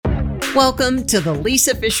Welcome to the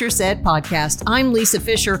Lisa Fisher Said podcast. I'm Lisa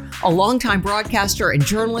Fisher, a longtime broadcaster and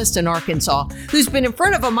journalist in Arkansas who's been in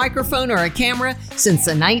front of a microphone or a camera since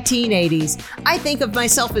the 1980s. I think of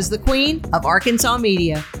myself as the queen of Arkansas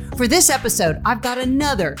media. For this episode, I've got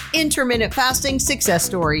another intermittent fasting success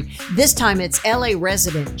story. This time it's LA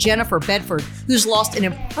resident Jennifer Bedford, who's lost an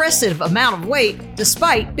impressive amount of weight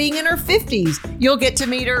despite being in her 50s. You'll get to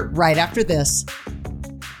meet her right after this.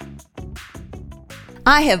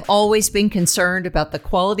 I have always been concerned about the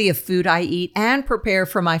quality of food I eat and prepare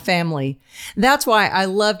for my family. That's why I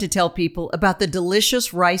love to tell people about the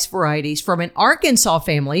delicious rice varieties from an Arkansas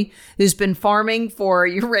family who's been farming for,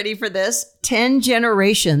 you ready for this, 10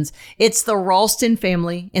 generations. It's the Ralston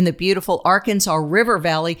family in the beautiful Arkansas River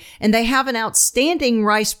Valley, and they have an outstanding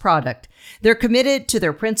rice product. They're committed to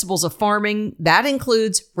their principles of farming. That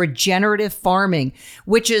includes regenerative farming,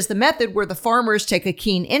 which is the method where the farmers take a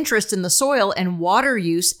keen interest in the soil and water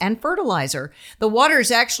use and fertilizer. The water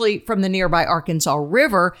is actually from the nearby Arkansas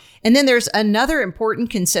River. And then there's another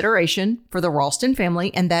important consideration for the Ralston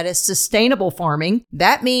family, and that is sustainable farming.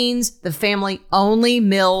 That means the family only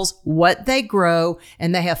mills what they grow,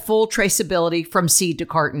 and they have full traceability from seed to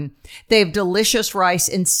carton. They have delicious rice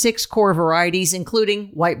in 6 core varieties, including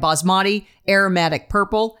white basmati, aromatic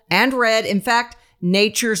purple, and red. In fact,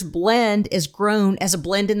 Nature's Blend is grown as a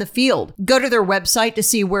blend in the field. Go to their website to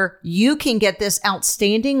see where you can get this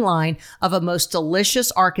outstanding line of a most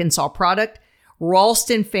delicious Arkansas product,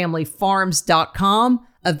 RalstonFamilyFarms.com,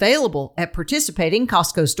 available at participating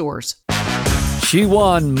Costco stores. She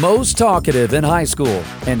won most talkative in high school,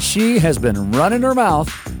 and she has been running her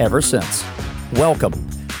mouth ever since. Welcome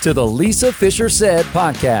to the Lisa Fisher Said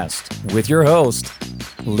podcast with your host,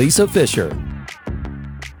 Lisa Fisher.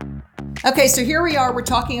 Okay, so here we are. We're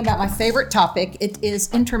talking about my favorite topic. It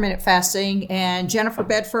is intermittent fasting. And Jennifer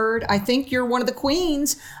Bedford, I think you're one of the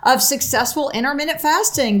queens of successful intermittent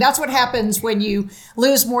fasting. That's what happens when you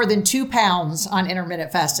lose more than 2 pounds on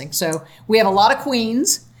intermittent fasting. So we have a lot of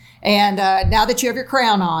queens. And now that you have your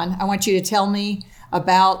crown on, I want you to tell me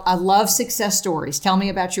about, I love success stories. Tell me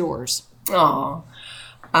about yours. Oh,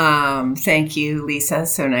 thank you, Lisa.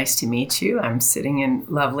 So nice to meet you. I'm sitting in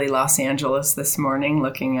lovely Los Angeles this morning,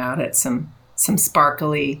 looking out at some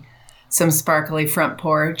sparkly front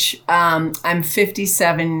porch. I'm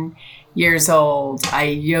 57 years old. I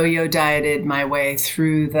yo-yo dieted my way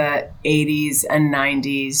through the 80s and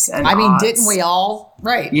 90s and aughts. Didn't we all?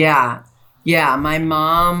 Right. Yeah. Yeah, my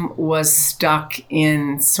mom was stuck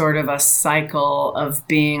in sort of a cycle of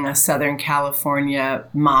being a Southern California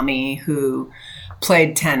mommy who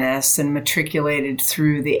played tennis and matriculated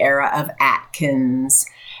through the era of Atkins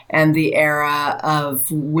and the era of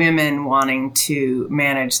women wanting to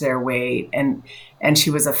manage their weight. And she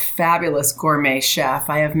was a fabulous gourmet chef.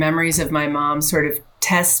 I have memories of my mom sort of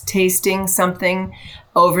tasting something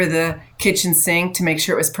over the kitchen sink to make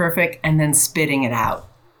sure it was perfect and then spitting it out.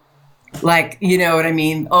 Like, you know what I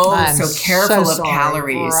mean? Oh, I'm so careful so of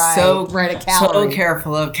calories. Right. So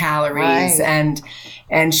careful of calories. Right.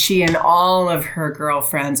 And she and all of her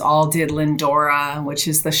girlfriends all did Lindora, which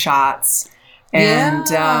is the shots. And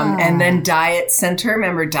then Diet Center.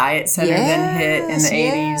 Remember Diet Center then hit in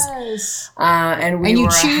the 80s. And you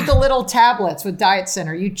chewed the little tablets with Diet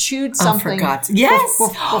Center. You chewed something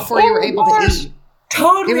before you were able to eat.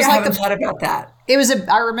 Totally. It was I haven't thought about that.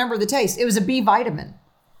 I remember the taste. It was a B vitamin.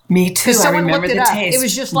 Me too. I remember the taste. It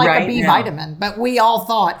was just like a B vitamin, but we all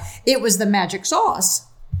thought it was the magic sauce.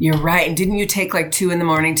 You're right. And didn't you take like 2 in the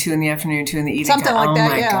morning, 2 in the afternoon, 2 in the evening? Something like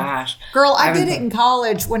that, yeah. Oh my gosh. Girl, I did it in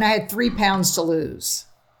college when I had 3 pounds to lose.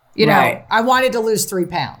 You know, I wanted to lose 3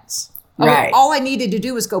 pounds. Right. All I needed to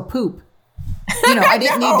do was go poop. You know, I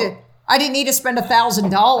didn't need to spend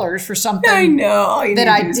 $1,000 for something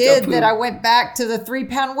I went back to the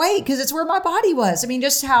 3-pound weight because it's where my body was. I mean,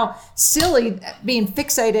 just how silly being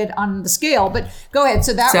fixated on the scale. But go ahead.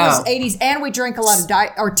 So that was 80s, and we drank a lot of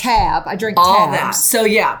Tab. I drank all Tabs. That. So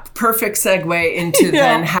yeah, perfect segue into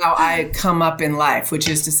then how I come up in life, which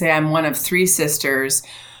is to say I'm one of 3 sisters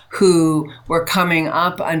who were coming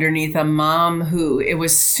up underneath a mom who it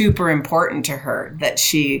was super important to her that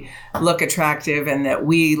she look attractive and that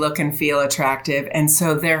we look and feel attractive. And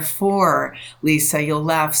so therefore, Lisa, you'll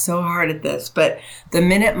laugh so hard at this, but the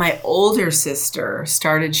minute my older sister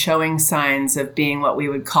started showing signs of being what we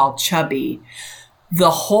would call chubby,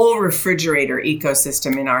 the whole refrigerator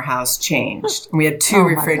ecosystem in our house changed. We had 2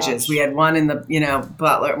 refriges. We had one in the,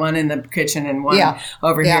 butler, one in the kitchen and one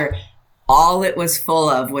over here. All it was full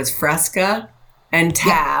of was Fresca and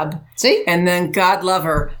Tab. Yeah. See? And then, God love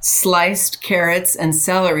her, sliced carrots and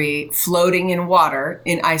celery floating in water,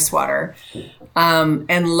 in ice water.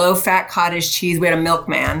 And low-fat cottage cheese. We had a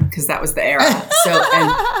milkman because that was the era.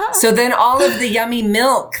 So then all of the yummy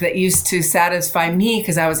milk that used to satisfy me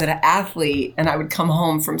because I was an athlete and I would come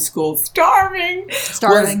home from school starving.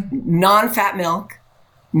 Was non-fat milk,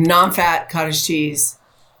 non-fat cottage cheese.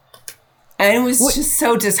 And it was just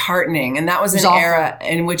so disheartening. And that was an era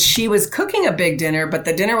in which she was cooking a big dinner, but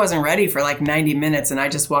the dinner wasn't ready for like 90 minutes. And I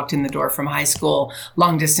just walked in the door from high school,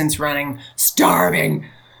 long distance running, starving.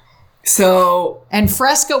 And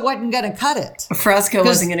Fresca wasn't going to cut it. Fresca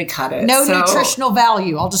wasn't going to cut it. No nutritional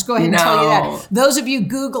value. I'll just go ahead and tell you that. Those of you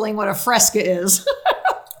Googling what a Fresca is.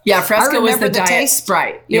 Yeah, Fresca was the Diet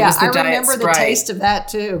Sprite. I remember the taste of that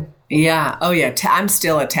too. Yeah. Oh, yeah. I'm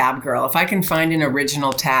still a Tab girl. If I can find an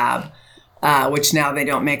original Tab, which now they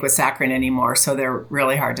don't make with saccharin anymore, so they're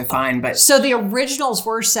really hard to find. But so the originals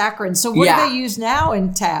were saccharin. So what do they use now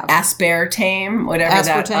in Tab? Aspartame, whatever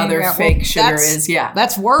that other fake sugar is. Yeah,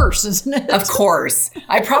 that's worse, isn't it? Of course,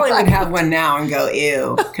 I probably would have one now and go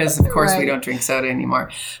ew, because of course we don't drink soda anymore.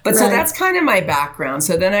 But so that's kind of my background.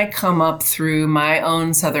 So then I come up through my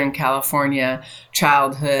own Southern California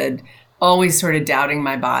childhood, always sort of doubting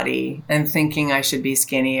my body and thinking I should be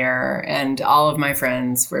skinnier. And all of my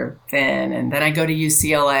friends were thin. And then I go to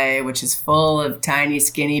UCLA, which is full of tiny,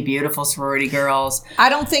 skinny, beautiful sorority girls. I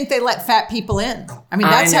don't think they let fat people in. I mean,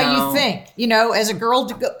 that's how you think. You know, as a girl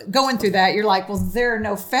going through that, you're like, well, there are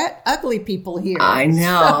no fat, ugly people here. I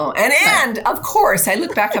know. And of course, I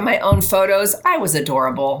look back at my own photos. I was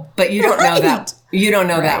adorable. But you don't know that. You don't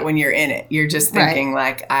know that when you're in it. You're just thinking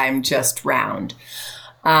like, I'm just round.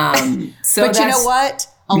 But you know what?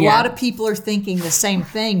 A lot of people are thinking the same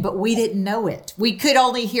thing, but we didn't know it. We could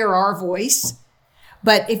only hear our voice.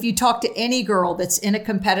 But if you talk to any girl that's in a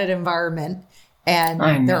competitive environment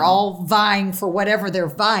and they're all vying for whatever they're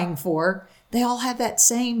vying for, they all have that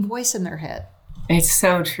same voice in their head. It's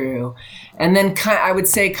so true. And then I would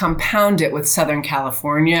say compound it with Southern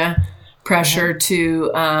California pressure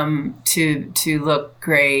to look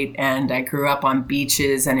great. And I grew up on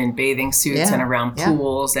beaches and in bathing suits and around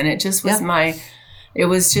pools. And it just was it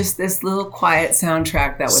was just this little quiet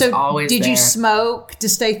soundtrack that was always there. Did you smoke to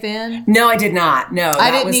stay thin? No, I did not. No,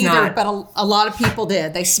 I didn't either, but a lot of people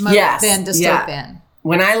did. They smoked thin to stay thin.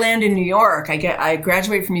 When I land in New York, I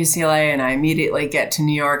graduate from UCLA and I immediately get to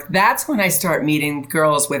New York. That's when I start meeting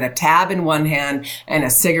girls with a Tab in one hand and a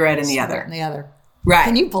cigarette in the other. Right.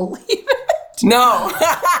 Can you believe it? No.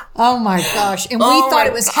 Oh my gosh. And we thought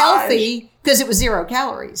it was healthy because it was 0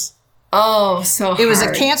 calories. Oh, so hard. It was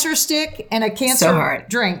a cancer stick and a cancer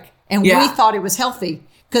drink. And we thought it was healthy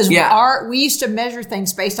because we used to measure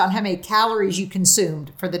things based on how many calories you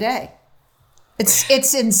consumed for the day.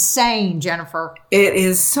 It's insane, Jennifer. It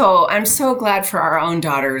is I'm so glad for our own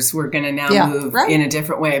daughters. We're going to now move in a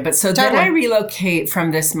different way. But then I relocate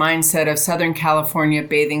from this mindset of Southern California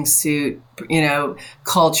bathing suit,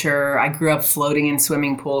 culture. I grew up floating in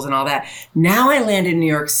swimming pools and all that. Now I land in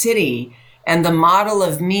New York City. And the model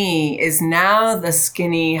of me is now the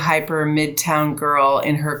skinny, hyper midtown girl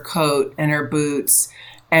in her coat and her boots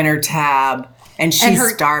and her Tab. And she's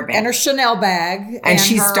starving. And her Chanel bag. And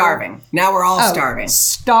she's starving. Now we're all starving.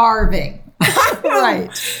 Starving. Right.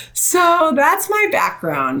 So that's my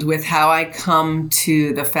background with how I come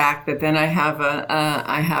to the fact that then I have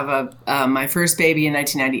my first baby in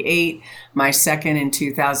 1998, my second in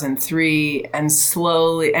 2003, and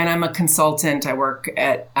slowly, and I'm a consultant. I work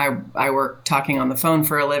talking on the phone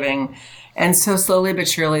for a living. And so slowly but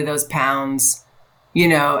surely those pounds,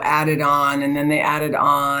 added on, and then they added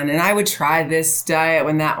on. And I would try this diet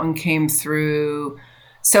when that one came through.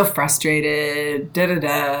 So frustrated,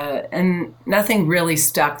 and nothing really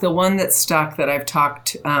stuck. The one that stuck that I've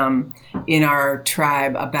talked in our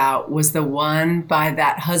tribe about was the one by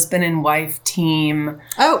that husband and wife team.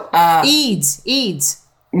 Eads.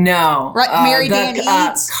 No. Right, Mary Dan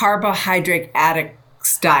Eads? Carbohydrate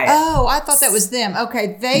Addicts Diet. Oh, I thought that was them.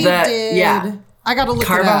 Okay, they did. Yeah. I got to look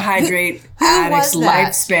Carbohydrate it up. Addicts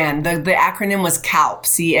Lifespan. The acronym was CALP,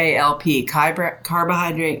 C-A-L-P,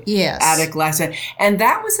 Carbohydrate Addict Lifespan. And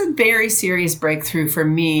that was a very serious breakthrough for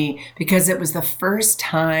me because it was the first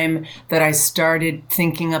time that I started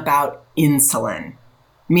thinking about insulin.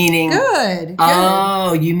 Meaning,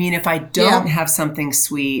 oh, you mean if I don't have something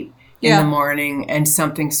sweet in the morning and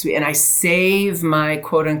something sweet, and I save my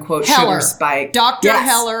quote unquote sugar spike. Dr.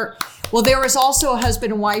 Heller. Well, there was also a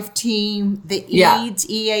husband and wife team, the Eads,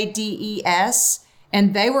 E-A-D-E-S,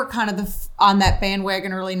 and they were kind of on that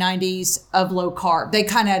bandwagon early 90s of low carb. They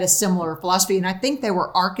kind of had a similar philosophy, and I think they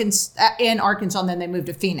were in Arkansas, and then they moved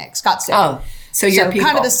to Phoenix, Scottsdale. So your people.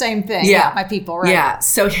 Kind of the same thing. Yeah. My people, right? Yeah.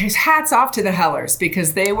 So hats off to the Hellers,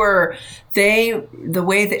 because the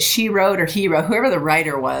way that she wrote or he wrote, whoever the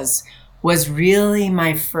writer was really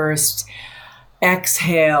my first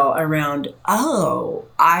exhale around, oh,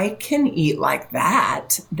 I can eat like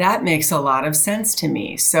that. That makes a lot of sense to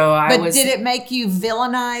me. But did it make you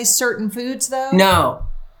villainize certain foods though? No,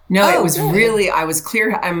 it was good. Really, I was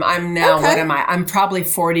clear. I'm now, what am I? I'm probably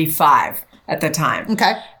 45 at the time.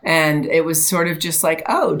 Okay. And it was sort of just like,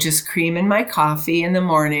 oh, just cream in my coffee in the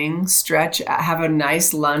morning, stretch, have a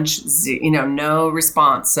nice lunch, no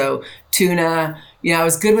response. So tuna, I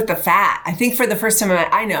was good with the fat. I think for the first time,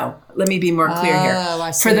 let me be more clear here.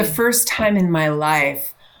 I see. For the first time in my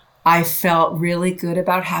life, I felt really good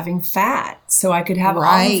about having fat. So I could have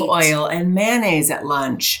olive oil and mayonnaise at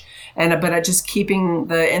lunch. But just keeping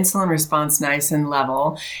the insulin response nice and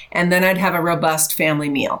level. And then I'd have a robust family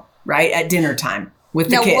meal, right, at dinner time with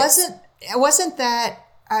the kids. Wasn't that,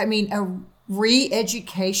 a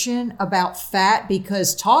re-education about fat?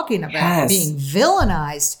 Because talking about being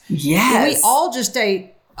villainized, we all just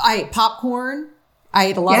I ate popcorn, I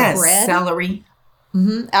ate a lot of bread, celery,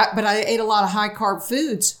 but I ate a lot of high carb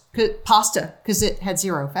foods, pasta, because it had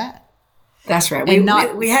zero fat. That's right.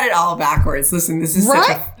 We had it all backwards. Listen, this is such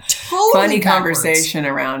a funny conversation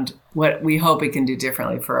around what we hope we can do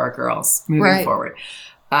differently for our girls moving forward.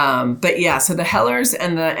 But yeah, so the Hellers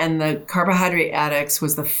and the carbohydrate addicts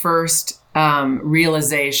was the first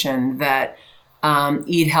realization that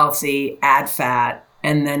eat healthy, add fat,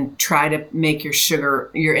 and then try to make your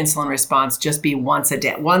insulin response just be once a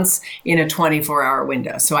day, once in a 24-hour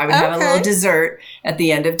window. So I would have a little dessert at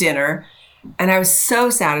the end of dinner, and I was so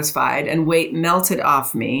satisfied, and weight melted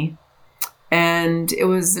off me. And it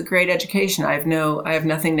was a great education. I have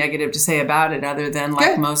nothing negative to say about it, other than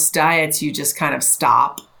like most diets, you just kind of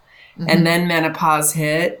stop. Mm-hmm. And then menopause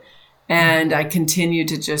hit, and I continued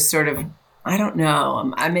to just sort of, I don't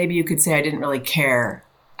know, maybe you could say I didn't really care.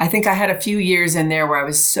 I think I had a few years in there where I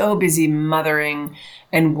was so busy mothering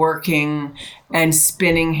and working and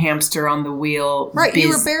spinning hamster on the wheel. Right, you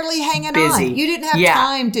were barely hanging on. You didn't have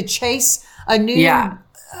time to chase a new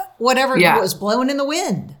whatever was blowing in the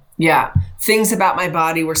wind. Yeah. Things about my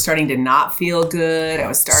body were starting to not feel good. I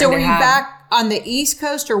was starting to So were you back on the East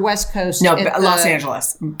Coast or West Coast? No, Los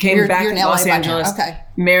Angeles. Came back to Los Angeles. Okay.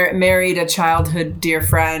 Married a childhood dear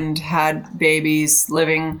friend, had babies,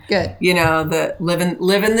 living,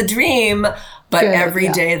 living the dream. But every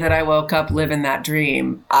day that I woke up living that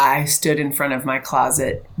dream, I stood in front of my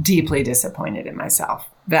closet, deeply disappointed in myself.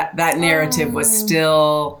 That narrative was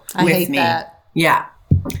still with me. I hate that. Yeah.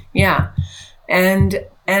 Yeah.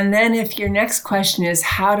 And then if your next question is,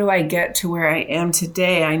 how do I get to where I am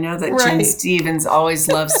today? I know that Jen Stevens always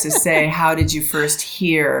loves to say, how did you first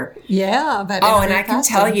hear? Yeah. And I can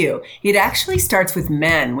tell you, it actually starts with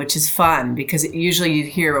men, which is fun because usually you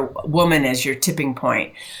hear a woman as your tipping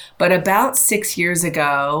point. But about 6 years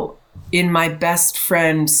ago, in my best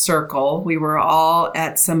friend circle, we were all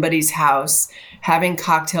at somebody's house having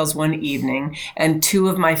cocktails one evening, and two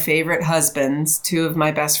of my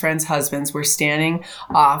best friend's husbands were standing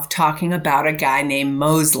off talking about a guy named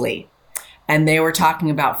Mosley. And they were talking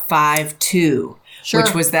about 5-2,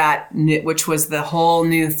 which was the whole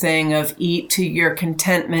new thing of eat to your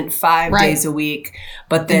contentment 5 days a week,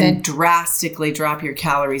 but then drastically drop your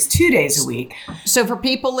calories 2 days a week. So for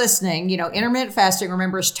people listening, intermittent fasting,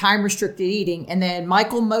 remember, is time restricted eating. And then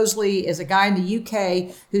Michael Mosley is a guy in the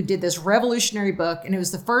UK who did this revolutionary book. And it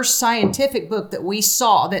was the first scientific book that we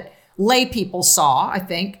saw, that lay people saw, I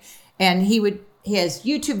think. And he has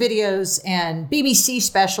YouTube videos and BBC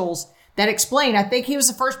specials that explain. I think he was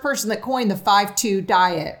the first person that coined the 5-2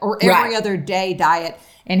 diet, or every other day diet.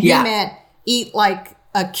 And he meant eat like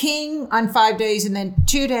a king on 5 days and then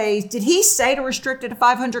 2 days. Did he say to restrict it to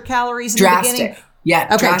 500 calories in the beginning?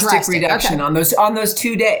 Yeah, drastic reduction on those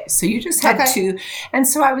 2 days. So you just had two. And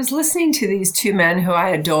so I was listening to these two men who I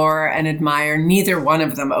adore and admire, neither one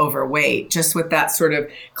of them overweight, just with that sort of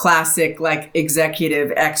classic, like,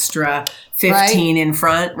 executive extra 15 in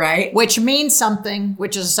front, right? Which means something,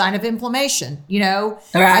 which is a sign of inflammation, Right.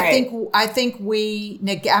 I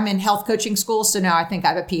think I'm in health coaching school, so now I think I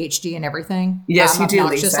have a PhD in everything. Yes, you do,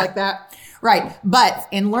 Lisa. Just like that. Right. But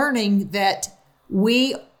in learning that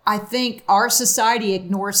I think our society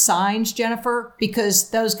ignores signs, Jennifer, because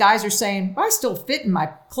those guys are saying, I still fit in my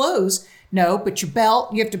clothes. No, but your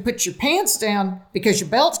belt, you have to put your pants down because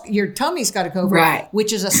your tummy's got to go over,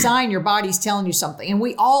 which is a sign your body's telling you something. And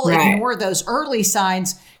we all ignore those early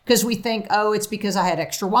signs because we think, it's because I had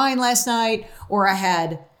extra wine last night, or I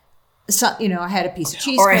had So, I had a piece of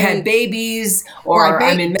cheesecake. Or I had babies, or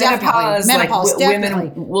I'm in menopause. Definitely.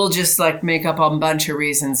 Women will just make up a bunch of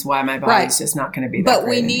reasons why my body's just not going to be that But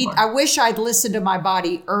great anymore. I wish I'd listened to my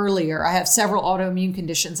body earlier. I have several autoimmune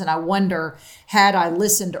conditions, and I wonder, had I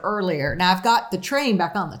listened earlier? Now, I've got the train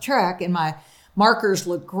back on the track, and my markers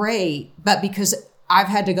look great, but because I've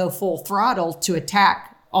had to go full throttle to attack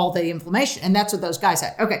all the inflammation. And that's what those guys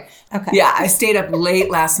had. Okay. Yeah, I stayed up late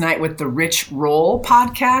last night with the Rich Roll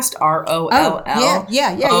podcast, ROLL.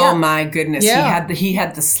 Yeah. Oh my goodness. Yeah. He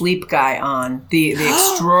had the sleep guy on, the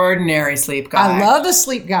extraordinary sleep guy. I love the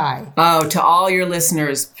sleep guy. Oh, to all your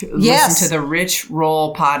listeners, listen to the Rich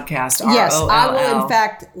Roll podcast, ROLL. Yes, I will in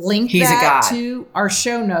fact link that to our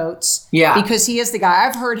show notes. Yeah. Because he is the guy.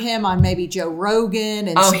 I've heard him on maybe Joe Rogan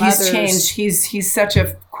and some he's others. Changed. He's such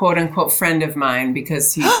a quote unquote friend of mine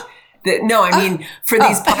because he for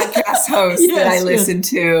these podcast hosts that I listen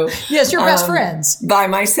to. Yes, your best friends. By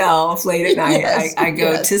myself late at night. I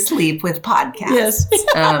go to sleep with podcasts. Yes.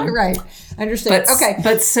 Right. I understand.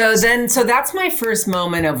 But so that's my first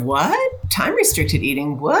moment of what? Time restricted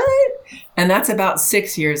eating. What? And that's about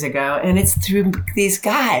 6 years ago. And it's through these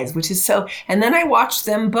guys, which is so, and then I watched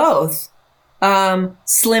them both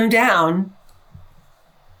slim down.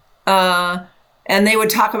 And they would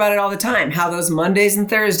talk about it all the time, how those Mondays and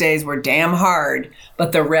Thursdays were damn hard,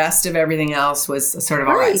 but the rest of everything else was sort of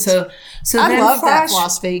all right. So I love that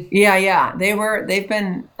philosophy. Yeah. They've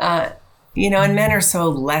been, and men are so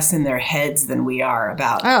less in their heads than we are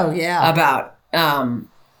about,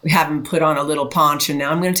 having put on a little paunch and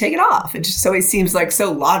now I'm going to take it off. It just always seems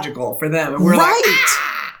so logical for them. And we're right.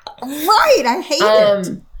 I hate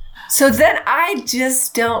it. So then I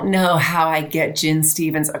just don't know how I get Gin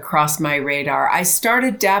Stephens across my radar. I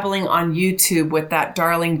started dabbling on YouTube with that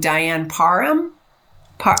darling Diane Parham.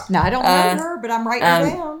 No, I don't know her, but I'm writing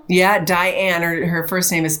it down. Yeah, Diane, her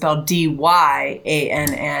first name is spelled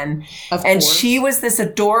Dyann. And she was this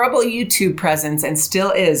adorable YouTube presence and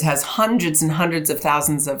still has hundreds and hundreds of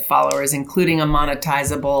thousands of followers, including a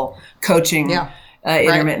monetizable coaching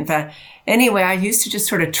intermittent fast. Anyway, I used to just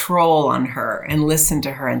sort of troll on her and listen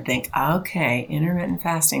to her and think, okay, intermittent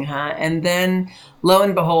fasting, huh? And then lo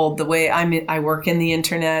and behold, the way I work in the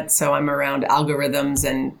internet, so I'm around algorithms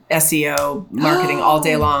and SEO marketing all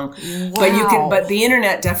day long. Wow. But the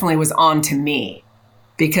internet definitely was on to me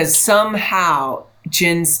because somehow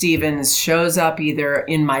Gin Stephens shows up either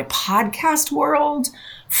in my podcast world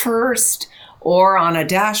first or on a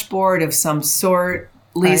dashboard of some sort,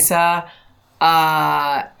 Lisa.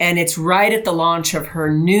 And it's right at the launch of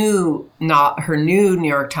her new New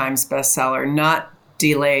York Times bestseller, not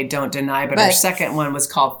Delay, Don't Deny, but her second one was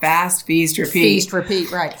called Fast, Feast, Repeat. Feast,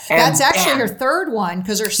 Repeat, right. That's actually her third one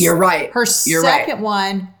because You're right. Her second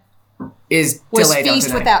one was Delay, Feast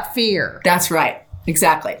Don't Without Fear. That's right.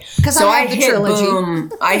 Exactly. Because I have the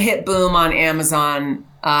trilogy. I hit boom on Amazon.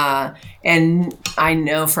 And I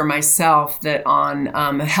know for myself that on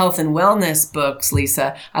health and wellness books,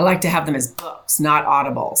 Lisa, I like to have them as books, not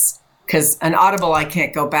audibles. Because an audible I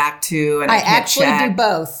can't go back to, and I can't actually check. do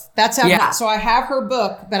both. That's how. So I have her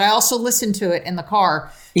book, but I also listen to it in the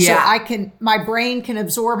car. Yeah. So my brain can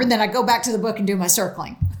absorb, and then I go back to the book and do my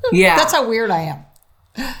circling. Yeah. That's how weird I am.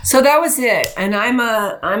 So that was it. And I'm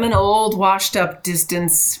an old washed up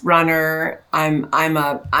distance runner. I'm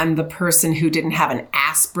the person who didn't have an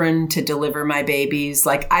aspirin to deliver my babies.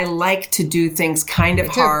 I like to do things kind of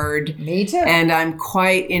hard. Me too. And I'm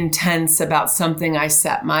quite intense about something I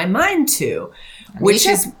set my mind to, which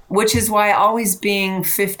is why always being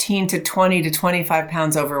 15 to 20 to 25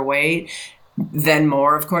 pounds overweight, then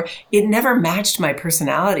more, of course, it never matched my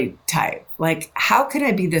personality type. How could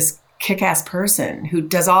I be this kick-ass person who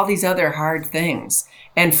does all these other hard things?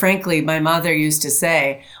 And frankly, my mother used to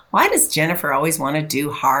say, why does Jennifer always want to do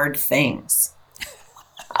hard things?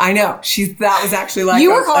 I know. That was actually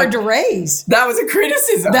you were hard to raise. That was a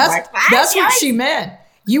criticism. That's what she meant.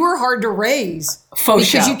 You were hard to raise.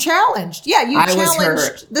 Because you challenged. Yeah, you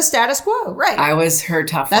challenged the status quo. Right. I was her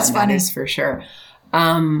tough one. That's funny. That is for sure.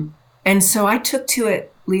 And so I took to it,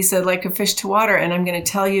 Lisa, like a fish to water, and I'm going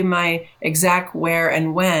to tell you my exact where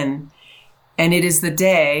and when. And it is the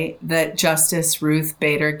day that Justice Ruth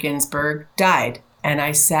Bader Ginsburg died. And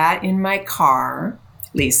I sat in my car,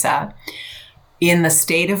 Lisa, in the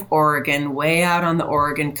state of Oregon, way out on the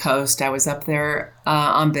Oregon coast. I was up there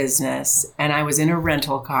on business, and I was in a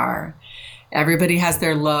rental car. Everybody has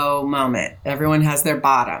their low moment. Everyone has their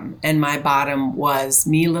bottom. And my bottom was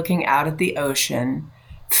me looking out at the ocean,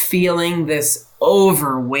 feeling this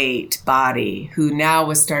overweight body who now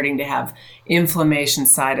was starting to have inflammation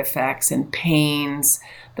side effects and pains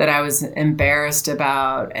that I was embarrassed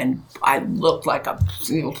about, and I looked like I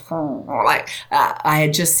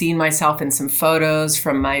had just seen myself in some photos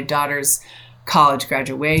from my daughter's college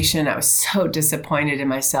graduation. I was so disappointed in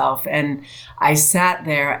myself, and I sat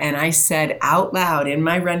there and I said out loud in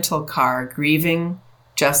my rental car, grieving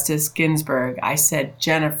Justice Ginsburg, I said,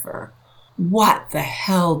 Jennifer, what the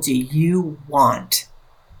hell do you want?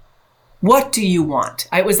 What do you want?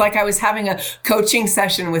 It was like I was having a coaching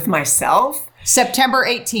session with myself. September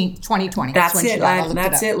 18th, 2020. That's it.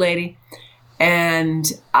 That's it, lady. And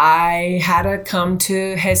I had to come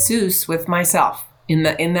to Jesus with myself in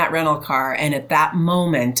that rental car. And at that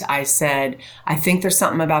moment, I said, I think there's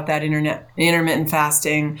something about that intermittent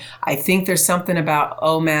fasting. I think there's something about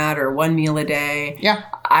OMAD or 1 meal a day. Yeah.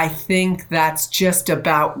 I think that's just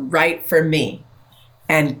about right for me.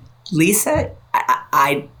 And Lisa,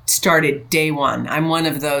 I started day one. I'm one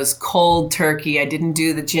of those cold turkey. I didn't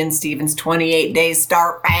do the Jen Stevens 28 days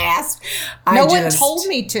start fast. No one told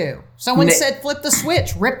me to. Someone said, flip the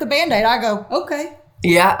switch, rip the Band-Aid. I go, okay.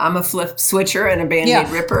 Yeah, I'm a flip switcher and a Band-Aid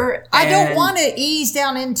ripper. I don't want to ease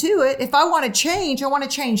down into it. If I want to change, I want to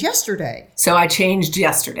change yesterday. So I changed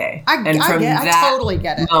yesterday. I totally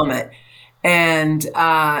get it. Moment. And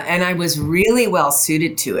I was really well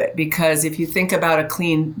suited to it, because if you think about a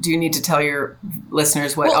clean, do you need to tell your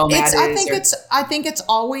listeners what OMAD is? I think it's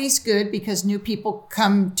always good, because new people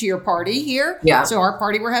come to your party here. Yeah. So our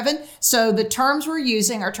party we're having. So the terms we're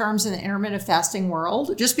using are terms in the intermittent fasting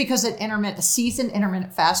world. Just because a seasoned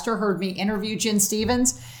intermittent faster heard me interview Jen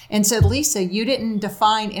Stevens and said, Lisa, you didn't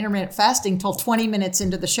define intermittent fasting till 20 minutes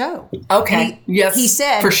into the show. Okay. Yes. He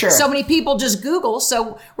said, for sure. So many people just Google.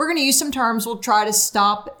 So we're going to use some terms. We'll try to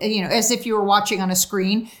stop, as if you were watching on a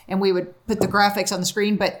screen, and we would put the graphics on the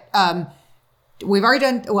screen. But we've already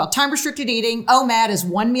done, time restricted eating. OMAD is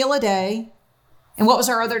 1 meal a day. And what was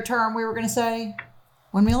our other term we were going to say?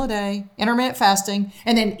 1 meal a day, intermittent fasting,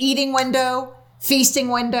 and then eating window, feasting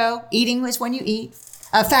window. Eating is when you eat.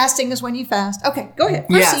 Fasting is when you fast. Okay, go ahead.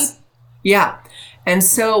 Proceed. Yes. Yeah. And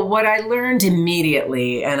so what I learned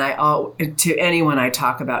immediately, and to anyone I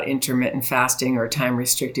talk about intermittent fasting or time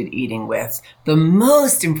restricted eating with, the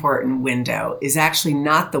most important window is actually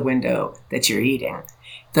not the window that you're eating.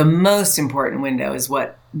 The most important window is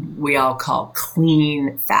what we all call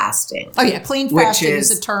clean fasting. Oh yeah, clean fasting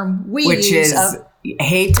is a term we use. Which is, I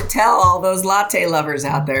hate to tell all those latte lovers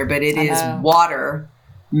out there, but it is water,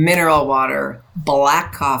 mineral water,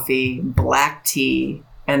 black coffee, black tea,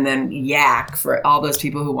 and then yak for all those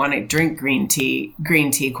people who want to drink green tea.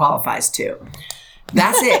 Green tea qualifies too.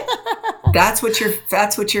 That's it. That's what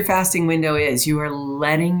your fasting window is. You are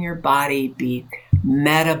letting your body be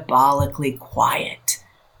metabolically quiet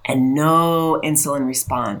and no insulin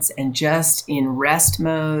response, and just in rest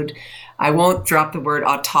mode. I won't drop the word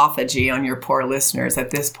autophagy on your poor listeners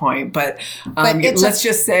at this point, but let's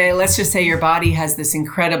just say your body has this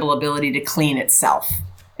incredible ability to clean itself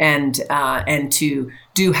and to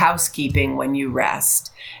do housekeeping when you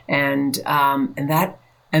rest, and that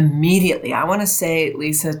immediately. I want to say,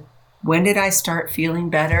 Lisa, when did I start feeling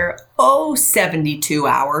better? 72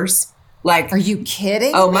 hours. Like, are you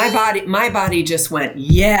kidding? Oh, me? My body just went,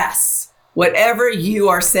 yes. Whatever you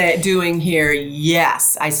are doing here,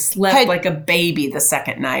 yes. I slept like a baby the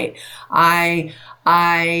second night. I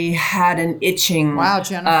had an itching. Wow,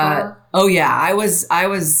 Jennifer. Oh yeah, I was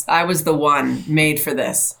the one made for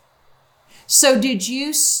this. So did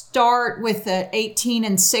you start with the 18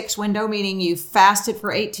 and 6 window, meaning you fasted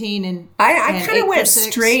for 18 and I kind of went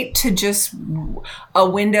straight to just a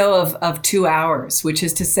window of 2 hours, which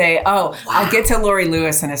is to say, I'll get to Lori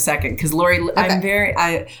Lewis in a second, because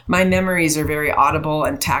my memories are very audible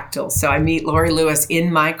and tactile. So I meet Lori Lewis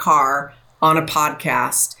in my car on a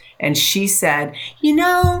podcast, and she said,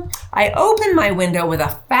 I opened my window with a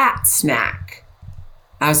fat snack.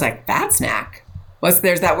 I was like, fat snack?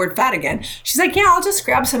 There's that word fat again. She's like, yeah, I'll just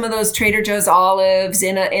grab some of those Trader Joe's olives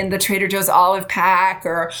in the Trader Joe's olive pack,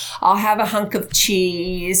 or I'll have a hunk of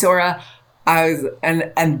cheese, and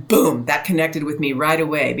boom, that connected with me right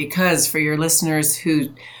away. Because for your listeners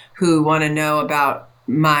who want to know about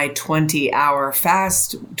my 22-hour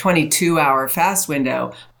fast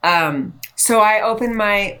window, so I opened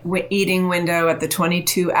my eating window at the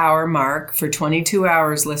 22-hour mark. For 22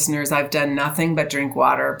 hours, listeners, I've done nothing but drink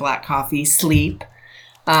water, black coffee, sleep,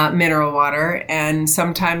 mineral water, and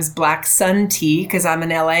sometimes black sun tea, because I'm an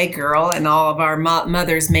LA girl, and all of our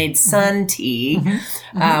mothers made sun tea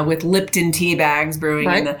with Lipton tea bags brewing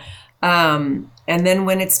in the. And then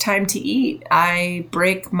when it's time to eat, I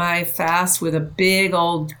break my fast with a big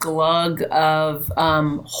old glug of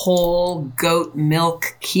whole goat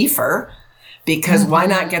milk kefir, because why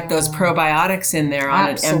not get those probiotics in there on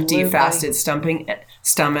Absolutely. an empty, fasted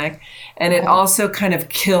stomach? And it also kind of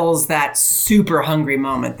kills that super hungry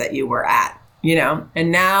moment that you were at,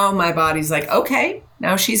 And now my body's like, okay,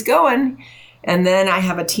 now she's going. And then I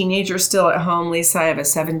have a teenager still at home, Lisa. I have a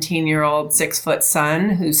 17-year-old 6-foot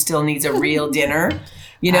son who still needs a real dinner,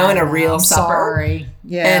 and a real supper. Sorry.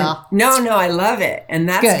 Yeah. And no, I love it. And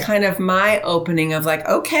that's kind of my opening of like,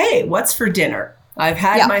 okay, what's for dinner? I've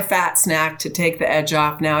had my fat snack to take the edge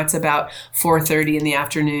off. Now it's about 4:30 in the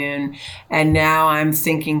afternoon. And now I'm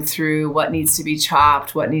thinking through what needs to be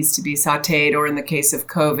chopped, what needs to be sauteed, or in the case of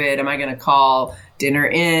COVID, am I going to call dinner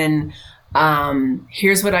in?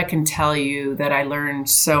 Here's what I can tell you that I learned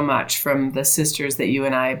so much from the sisters that you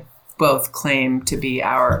and I both claim to be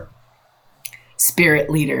our spirit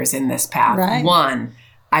leaders in this path. Right. One,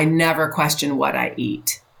 I never question what I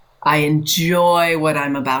eat. I enjoy what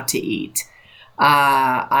I'm about to eat.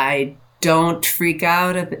 I don't freak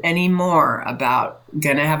out anymore about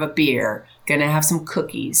gonna have a beer, gonna have some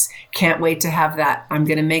cookies. Can't wait to have that. I'm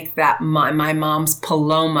gonna make that my mom's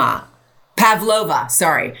Pavlova,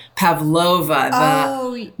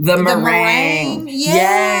 the meringue.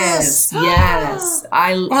 Yes. Yes.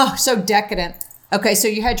 So decadent. Okay, so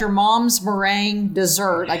you had your mom's meringue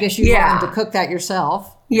dessert. I guess you learned to cook that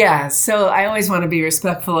yourself. Yeah, so I always want to be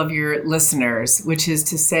respectful of your listeners, which is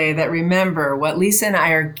to say that remember, what Lisa and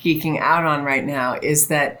I are geeking out on right now is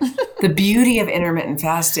that the beauty of intermittent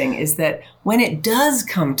fasting is that when it does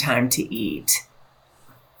come time to eat,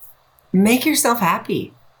 make yourself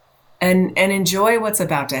happy. And enjoy what's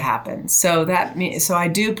about to happen. So I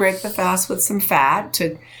do break the fast with some fat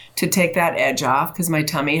to take that edge off because my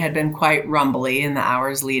tummy had been quite rumbly in the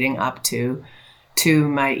hours leading up to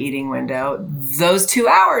my eating window. Those 2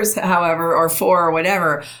 hours, however, or 4 or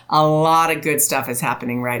whatever, a lot of good stuff is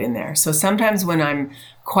happening right in there. So sometimes when I'm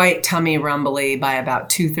quite tummy rumbly by about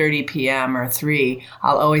 2:30 p.m. or 3,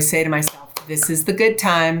 I'll always say to myself, this is the good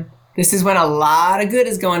time. This is when a lot of good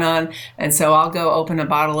is going on. And so I'll go open a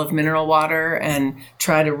bottle of mineral water and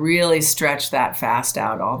try to really stretch that fast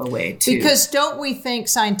out all the way to... Because don't we think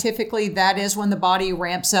scientifically that is when the body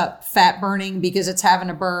ramps up fat burning because it's having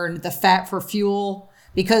to burn the fat for fuel?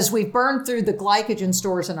 Because we've burned through the glycogen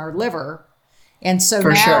stores in our liver. And so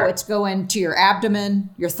now it's going to your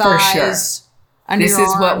abdomen, your thighs, under your arms. This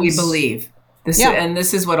is what we believe. And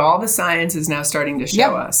this is what all the science is now starting to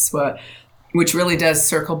show us. Which really does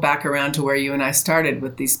circle back around to where you and I started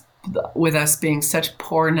with us being such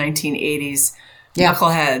poor 1980s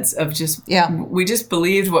knuckleheads of we just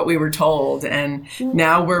believed what we were told. And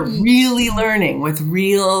now we're really learning with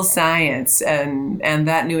real science. And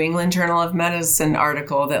that New England Journal of Medicine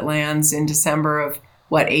article that lands in December of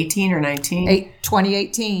 18 or 19?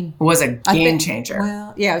 2018. Was a game changer.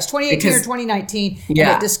 Well, it was 2018 or 2019. Yeah.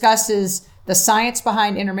 And it discusses the science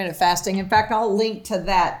behind intermittent fasting. In fact, I'll link to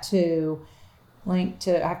that I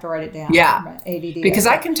have to write it down. Yeah. ADD. Because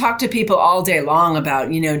I can talk to people all day long about,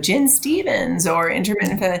 Jen Stevens or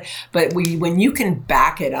intermittent fasting, but when you can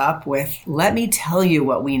back it up with, let me tell you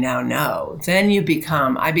what we now know, then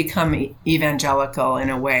I become evangelical in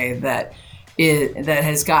a way that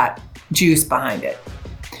has got juice behind it.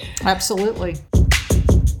 Absolutely.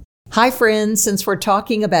 Hi, friends. Since we're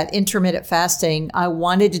talking about intermittent fasting, I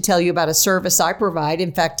wanted to tell you about a service I provide.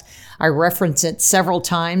 In fact, I reference it several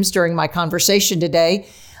times during my conversation today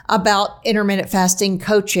about intermittent fasting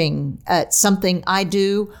coaching. It's something I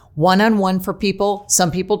do one-on-one for people. Some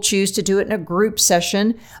people choose to do it in a group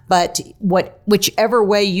session, but whichever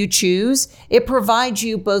way you choose, it provides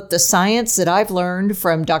you both the science that I've learned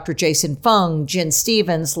from Dr. Jason Fung, Jen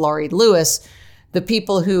Stevens, Laurie Lewis, the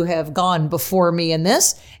people who have gone before me in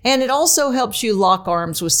this. And it also helps you lock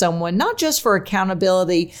arms with someone, not just for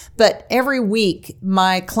accountability, but every week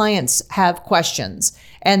my clients have questions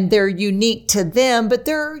and they're unique to them, but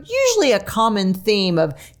they're usually a common theme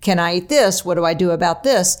of, can I eat this? What do I do about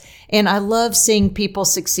this? And I love seeing people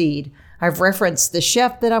succeed. I've referenced the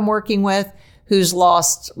chef that I'm working with who's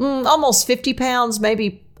lost almost 50 pounds,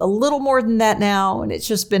 maybe a little more than that now. And it's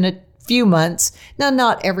just been a few months. Now,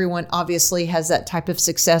 not everyone obviously has that type of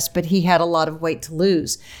success, but he had a lot of weight to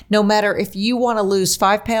lose. No matter if you want to lose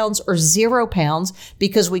 5 pounds or 0 pounds,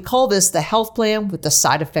 because we call this the health plan with the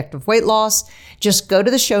side effect of weight loss, just go to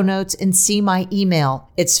the show notes and see my email.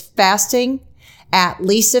 It's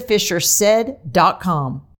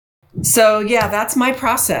fasting@lisafishersaid.com. So that's my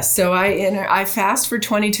process. So I fast for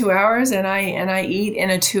 22 hours and I eat in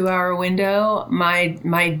a 2-hour window.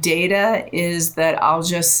 My data is that I'll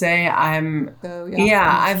just say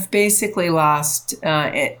I've basically lost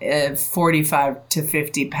 45 to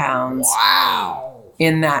 50 pounds. Wow.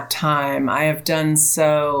 in that time. I have done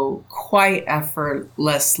so quite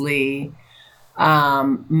effortlessly.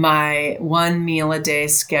 My 1 meal a day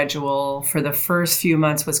schedule for the first few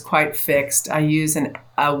months was quite fixed. I use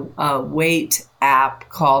a weight app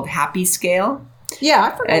called Happy Scale. Yeah,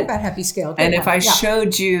 I forgot about Happy Scale. And if I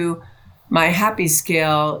showed you my Happy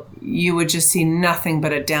Scale, you would just see nothing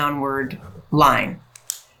but a downward line.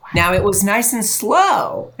 Now, it was nice and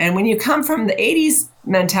slow. And when you come from the 80s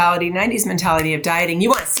mentality, 90s mentality of dieting, you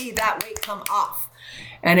want to see that weight come off.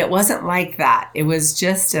 And it wasn't like that. It was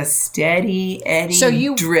just a steady eddy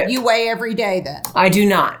drip. So you weigh every day then? I do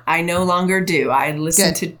not. I no longer do. I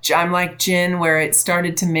listen to, I'm like Jen, where it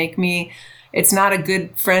started to make me, it's not a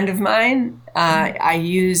good friend of mine. I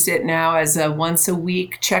use it now as a once a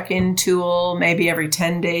week check-in tool, maybe every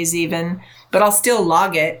 10 days even. But I'll still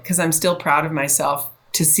log it because I'm still proud of myself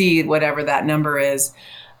to see whatever that number is.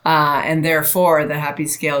 And therefore, the Happy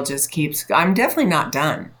Scale just keeps, I'm definitely not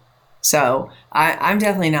done. So I'm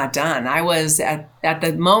definitely not done. I was at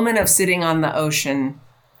the moment of sitting on the ocean,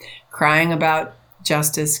 crying about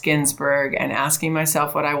Justice Ginsburg and asking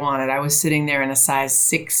myself what I wanted. I was sitting there in a size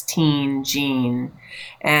 16 jean.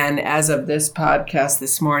 And as of this podcast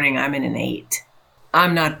this morning, I'm in an 8.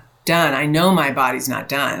 I'm not done. I know my body's not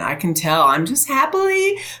done. I can tell. I'm just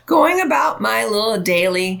happily going about my little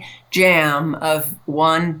daily jam of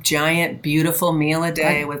one giant, beautiful meal a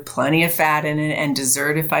day with plenty of fat in it and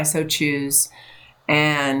dessert if I so choose.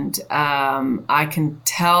 And I can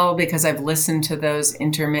tell because I've listened to those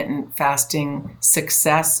intermittent fasting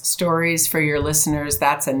success stories for your listeners.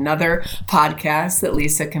 That's another podcast that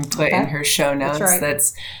Lisa can put in her show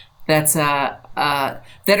notes. That's right.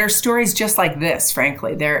 That are stories just like this,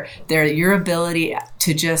 frankly. They're your ability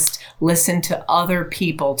to just listen to other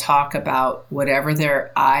people talk about whatever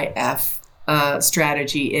their IF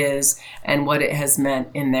strategy is and what it has meant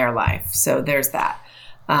in their life. So there's that.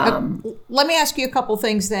 Let me ask you a couple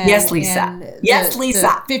things then. Yes, Lisa.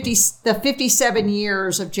 Lisa. The 57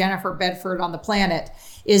 years of Jennifer Bedford on the planet.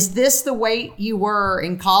 Is this the weight you were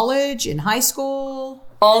in college, in high school?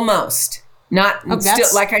 Almost. Not still,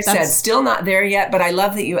 like I said, still not there yet, but I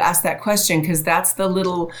love that you asked that question because that's the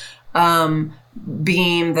little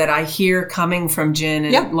beam that I hear coming from Jen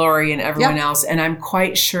and Lori and everyone else. And I'm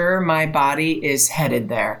quite sure my body is headed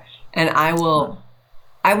there. And I will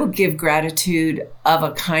give gratitude of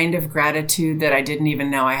a kind of gratitude that I didn't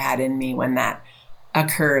even know I had in me when that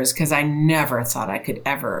occurs because I never thought I could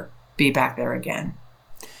ever be back there again.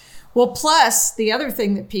 Well, plus the other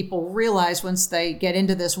thing that people realize once they get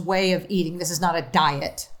into this way of eating, this is not a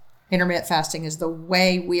diet. Intermittent fasting is the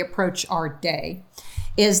way we approach our day,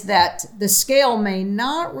 is that the scale may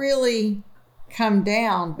not really come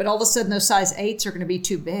down, but all of a sudden those size 8s are going to be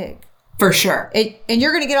too big. For sure. And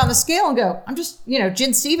you're going to get on the scale and go, I'm just,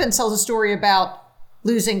 Jen Stevens tells a story about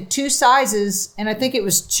losing 2 sizes, and I think it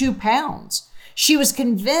was 2 pounds. She was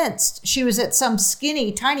convinced she was at some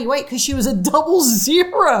skinny, tiny weight because she was a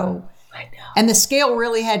 00. I know. And the scale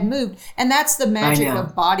really had moved. And that's the magic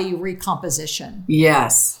of body recomposition.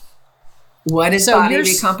 Yes. What is body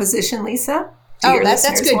recomposition, Lisa? Do your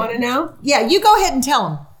listeners good. Want to know? Yeah, you go ahead and tell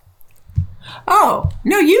them. Oh,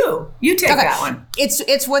 no, you take that one.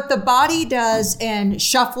 It's what the body does in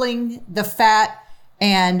shuffling the fat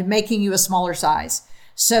and making you a smaller size.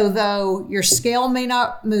 So though your scale may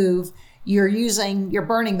not move, you're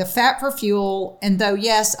burning the fat for fuel. And though,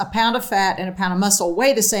 yes, a pound of fat and a pound of muscle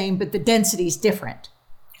weigh the same, but the density is different.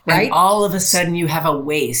 Right? And all of a sudden you have a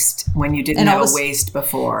waist when you didn't have a waist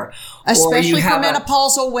before. Especially for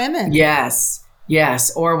menopausal women. Yes.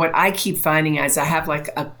 Or what I keep finding is I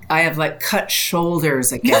have cut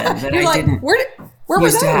shoulders again that I didn't. Where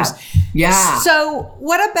were those? Yeah. So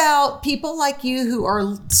what about people like you who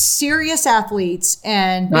are serious athletes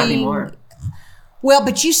and not anymore. Well,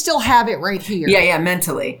 but you still have it right here. Yeah,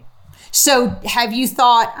 mentally. So have you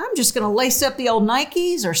thought, I'm just going to lace up the old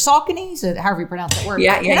Nikes or Sauconys, however you pronounce that word.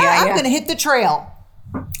 Yeah. I'm going to hit the trail.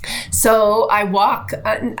 So I walk.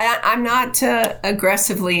 I'm not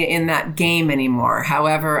aggressively in that game anymore.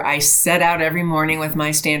 However, I set out every morning with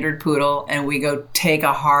my standard poodle and we go take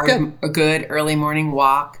a good early morning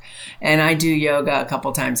walk. And I do yoga a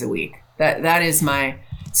couple times a week. That is my...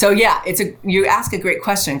 So yeah, you ask a great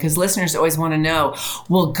question because listeners always want to know,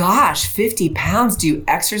 well, gosh, 50 pounds, do you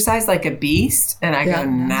exercise like a beast? And I go,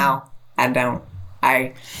 no, I don't.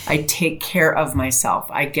 I take care of myself.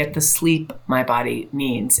 I get the sleep my body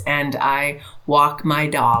needs and I walk my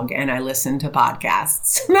dog and I listen to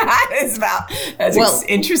podcasts. That is about as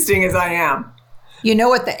interesting as I am. You know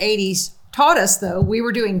what the 80s taught us, though, we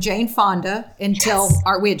were doing Jane Fonda until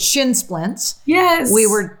we had shin splints. Yes. We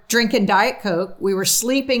were drinking Diet Coke. We were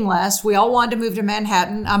sleeping less. We all wanted to move to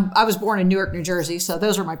Manhattan. I was born in Newark, New Jersey, so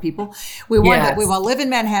those are my people. We wanted to live in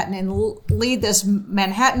Manhattan and lead this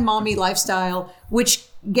Manhattan mommy lifestyle, which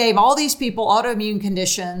gave all these people autoimmune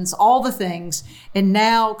conditions, all the things. And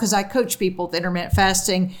now, because I coach people with intermittent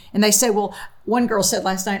fasting, and they say, well, one girl said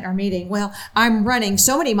last night in our meeting, well, I'm running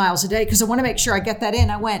so many miles a day because I want to make sure I get that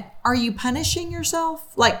in. I went, are you punishing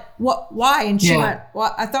yourself? Like, what? Why? And she went,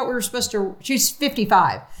 well, I thought we were supposed to, she's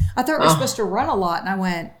 55. I thought we were supposed to run a lot. And I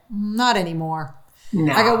went, not anymore.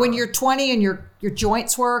 No. I go, when you're 20 and your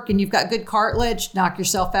joints work and you've got good cartilage, knock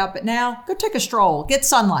yourself out. But now go take a stroll, get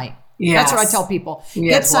sunlight. Yes. That's what I tell people.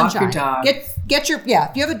 Get sunshine. Walk your dog. Get your,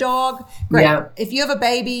 if you have a dog, great. Yeah. If you have a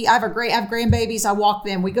baby, I have grandbabies, I walk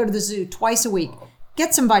them. We go to the zoo twice a week.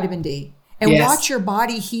 Get some vitamin D and watch your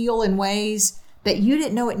body heal in ways that you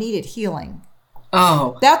didn't know it needed healing.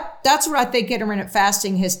 Oh. That's what I think intermittent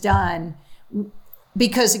fasting has done.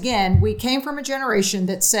 Because again, we came from a generation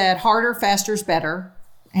that said harder, faster is better.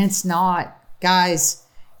 And it's not. Guys,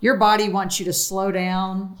 your body wants you to slow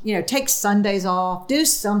down, take Sundays off, do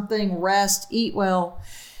something, rest, eat well,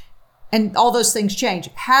 and all those things change.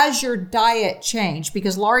 Has your diet changed?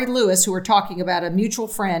 Because Laurie Lewis, who we're talking about, a mutual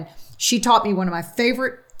friend, she taught me one of my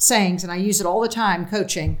favorite sayings, and I use it all the time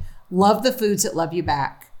coaching: love the foods that love you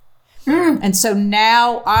back. And so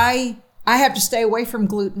now I have to stay away from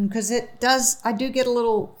gluten because I do get a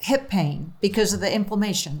little hip pain because of the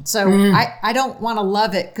inflammation. So I don't want to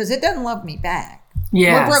love it because it doesn't love me back.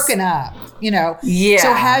 Yes. We're broken up, Yeah.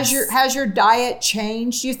 So has your diet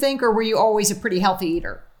changed, you think, or were you always a pretty healthy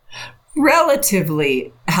eater?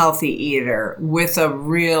 Relatively healthy eater with a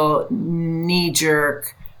real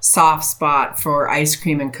knee-jerk soft spot for ice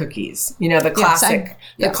cream and cookies. The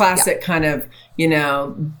classic kind of,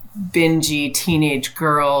 bingy teenage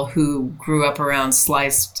girl who grew up around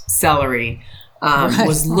sliced celery.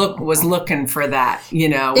 Was looking for that,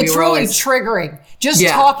 It's really always triggering. Just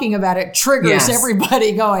talking about it triggers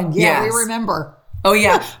everybody going, we remember. Oh,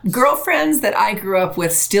 yeah. Girlfriends that I grew up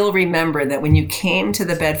with still remember that when you came to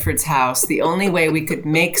the Bedfords' house, the only way we could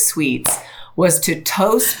make sweets was to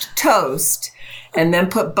toast and then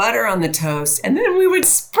put butter on the toast. And then we would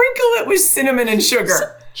sprinkle it with cinnamon and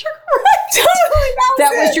sugar. Totally.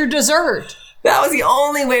 That was your dessert. That was the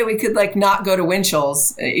only way we could not go to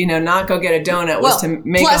Winchell's, not go get a donut was to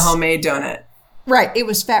make a homemade donut. Right. It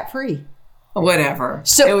was fat free. Whatever.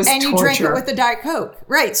 So, it was and torture. you drank it with the Diet Coke.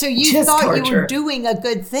 Right. So you thought you were doing a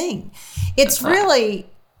good thing. It's really,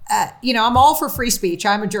 I'm all for free speech.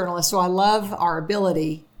 I'm a journalist, so I love our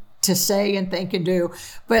ability to say and think and do.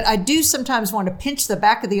 But I do sometimes want to pinch the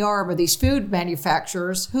back of the arm of these food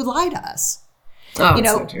manufacturers who lie to us. Oh,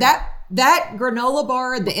 so true. That granola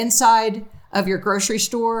bar at the inside of your grocery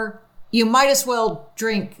store, you might as well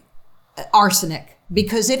drink arsenic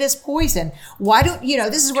because it is poison. Why don't,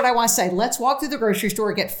 this is what I want to say. Let's walk through the grocery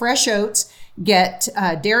store, get fresh oats, get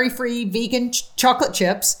dairy-free vegan chocolate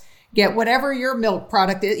chips, get whatever your milk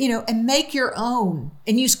product is, and make your own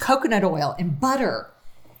and use coconut oil and butter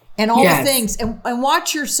and all the things and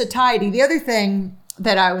watch your satiety. The other thing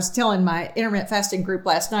that I was telling my intermittent fasting group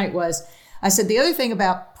last night was, I said, the other thing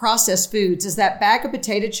about processed foods is that bag of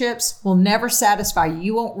potato chips will never satisfy you.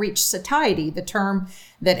 You won't reach satiety, the term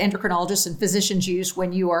that endocrinologists and physicians use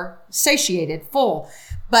when you are satiated, full.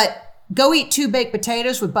 But go eat 2 baked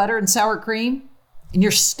potatoes with butter and sour cream and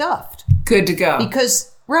you're stuffed. Good to go.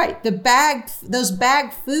 Because, those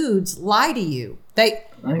bagged foods lie to you.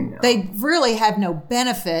 They really have no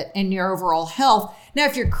benefit in your overall health. Now,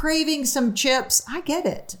 if you're craving some chips, I get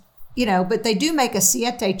it. But they do make a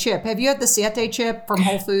siete chip. Have you had the siete chip from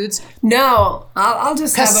Whole Foods? No, I'll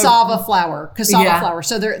just have cassava flour.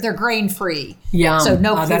 So they're grain free. Yum. So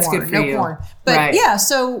no corn. That's good for you. Corn. But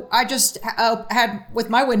so I just had with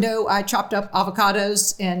my window. I chopped up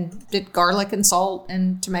avocados and did garlic and salt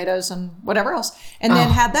and tomatoes and whatever else, and then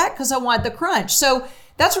had that because I wanted the crunch. So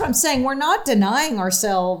that's what I'm saying. We're not denying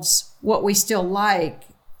ourselves what we still like.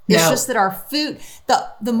 It's just that our food.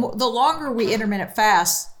 The longer we intermittent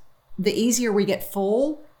fast, the easier we get